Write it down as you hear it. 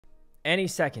Any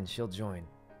second she'll join.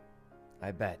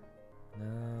 I bet.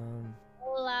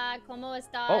 Hola, ¿cómo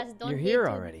estás? Oh, you're here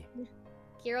already.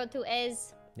 Quiero tu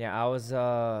es. Yeah, I was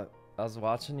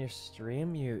watching your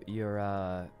stream. You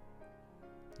have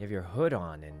your hood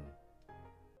on and.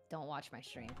 Don't watch my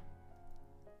stream.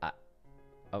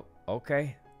 Oh,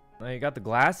 okay. Well, you got the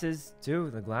glasses too.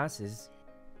 The glasses.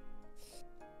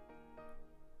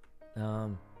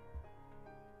 So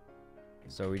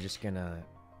we're just gonna.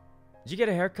 Did you get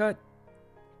a haircut?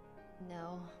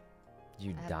 No. Did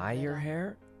you dye your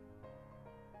hair?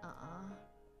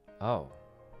 Oh.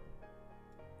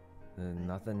 Then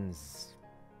nothing's.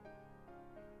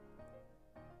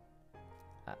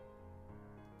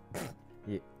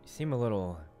 You seem a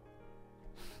little.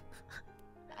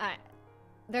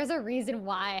 There's a reason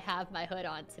why I have my hood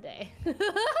on today.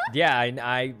 Yeah,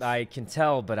 I can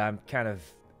tell, but I'm kind of.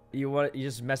 You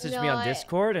just message me on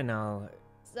Discord and I'll.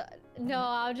 No,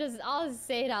 I'll just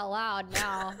say it out loud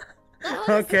now.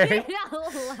 Okay. Say it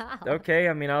out loud. Okay,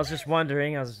 I mean, I was just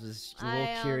wondering. I was just a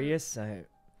little curious. I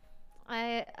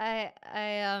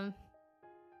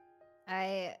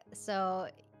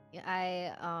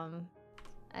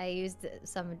used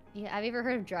some. Have you ever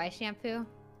heard of dry shampoo?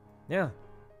 Yeah.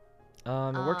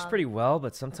 It works pretty well,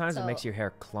 but sometimes it makes your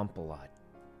hair clump a lot.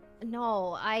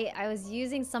 No, I was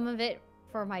using some of it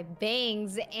for my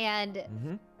bangs,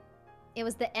 and it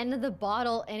was the end of the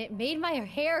bottle, and it made my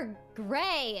hair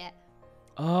gray.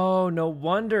 Oh, no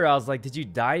wonder. I was like, did you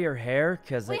dye your hair?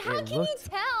 Because Wait, how can you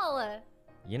tell?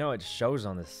 You know, it shows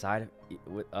on the side.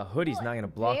 With a hoodie's not gonna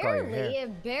block all your hair.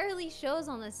 It barely shows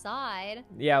on the side.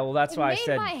 Yeah, well, that's why I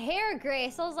said. It made my hair gray,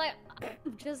 so I was like,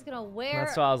 I'm just gonna wear.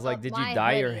 That's why I was like, did you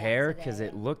dye your hair? Because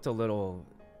it looked a little.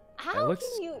 How it looks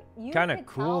you kind of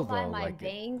cool by though. My like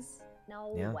bangs? No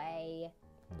way.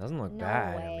 It doesn't look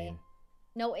bad. Way. I mean.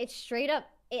 No, it straight up.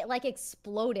 It like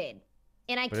exploded.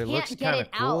 And I can't get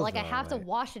it cool out. Like, though, I have to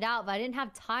wash it out, but I didn't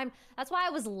have time. That's why I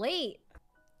was late.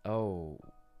 Oh.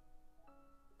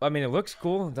 I mean, it looks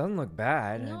cool. It doesn't look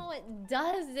bad. No, it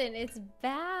doesn't. It's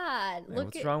bad. Man,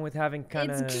 what's wrong with having kind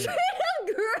of... It's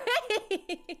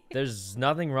gray. There's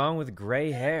nothing wrong with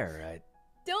gray hair.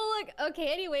 Don't look...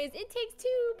 Okay, anyways, it takes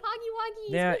two. Poggy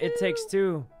woggies. Yeah, it takes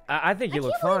two. I think you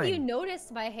look fine. I can't believe you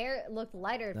noticed my hair looked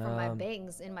lighter from my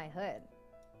bangs in my hood.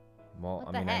 Well,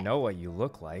 I mean, I know what you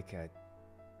look like.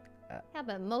 Yeah,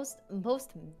 but most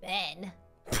men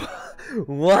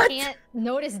what? Can't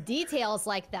notice details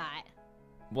like that.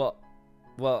 Well,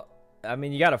 I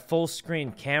mean, you got a full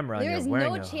screen camera and you're wearing a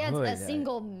hood. There's no chance a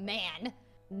single man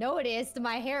noticed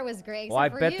my hair was gray. Well, I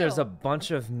bet there's a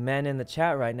bunch of men in the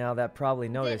chat right now that probably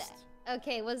noticed.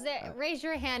 Okay, was there? Raise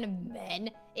your hand, men,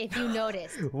 if you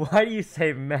noticed. Why do you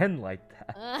say men like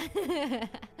that?